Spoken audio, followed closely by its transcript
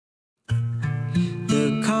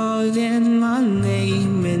calling my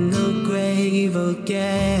name in the grave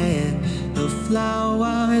again. The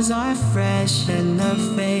flowers are fresh and the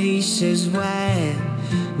face is wet.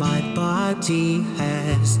 My body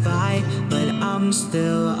has died, but I'm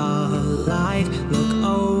still alive. Look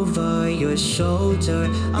over your shoulder,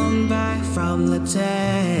 I'm back from the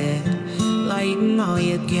dead. Lighting all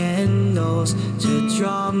your candles to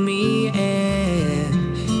draw me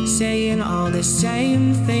in, saying all the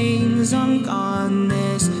same things. I'm gone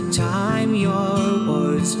this time, your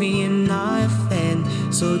words mean nothing.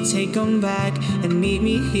 So take them back and meet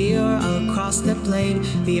me here across the plain,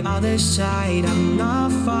 the other side. I'm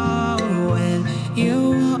not far when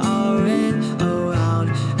you aren't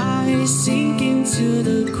around. I sink into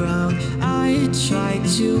the ground. I try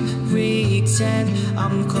to pretend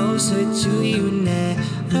I'm closer to you,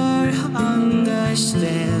 never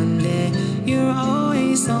understand it. You're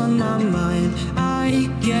always on my mind, I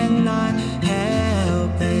cannot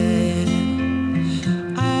help it.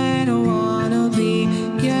 I don't wanna be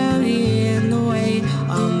carrying the weight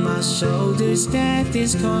on my shoulders. Death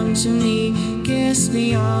is come to me, kissed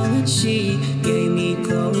me on the cheek, gave me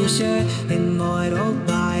closure, immortal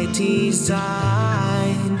by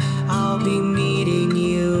design. I'll be meeting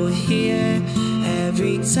you here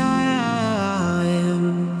every time.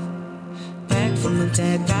 Back from the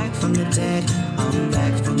dead, back from the dead. I'm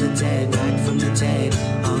back from the dead, back from the dead.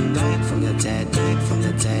 I'm back from the dead, back from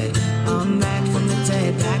the dead. I'm back from the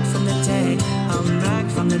dead, back from the dead. I'm back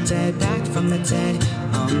from the dead, back from the dead.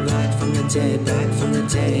 I'm back from the dead, back from the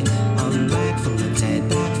dead. I'm back from the dead,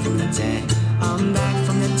 back from the dead. I'm back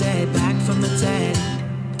from the dead, back from the dead.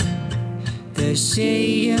 They're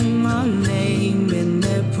saying my name in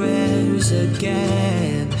their prayers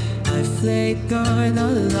again. I flicker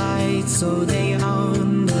the light so they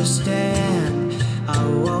understand. I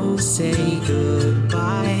won't say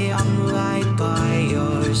goodbye, I'm right by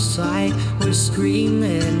your side. We're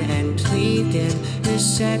screaming and pleading, the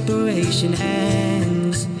separation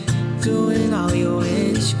ends. Doing all your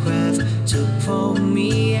witchcraft to pull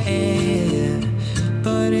me in,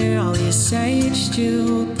 burning all your sage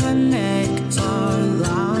to connect our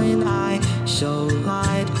line. I show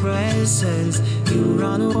light presence, you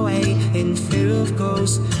run away in fear of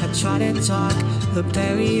ghosts. I try to talk, the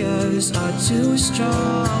barriers are too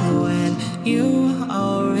strong. When you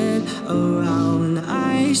aren't around,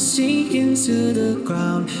 I sink into the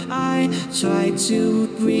ground. I try to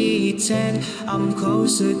pretend I'm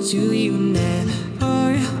closer to you,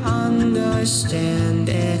 never understand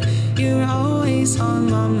it. You're always on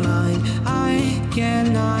my mind, I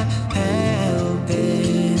cannot help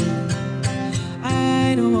it.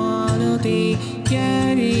 I don't wanna be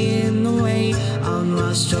carrying the weight on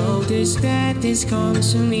my shoulders. Death has come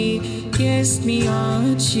to me, kissed me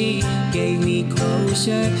on the cheek, gave me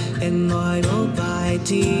closure, immortal by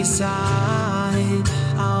design.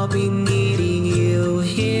 I'll be needing you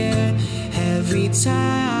here every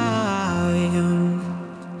time.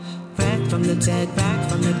 Back from the dead, back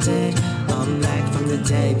from the dead. I'm back from the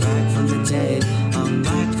dead, back from the dead. I'm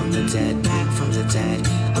back from the dead, back from the dead.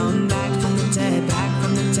 I'm back from the dead, back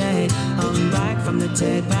from the dead. I'm back from the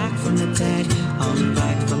dead, back from the dead. I'm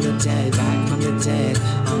back from the dead, back from the dead.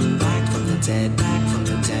 I'm back from the dead, back from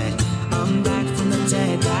the dead. I'm back from the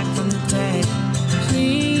dead, back from the dead.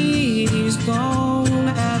 Please don't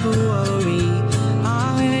ever worry,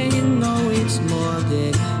 I know it's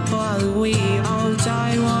morbid, but we all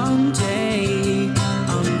die one day.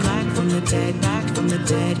 I'm back from the dead, back from the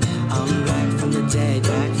dead. I'm back from the dead,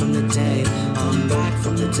 back from the dead. I'm back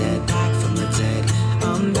from the dead, back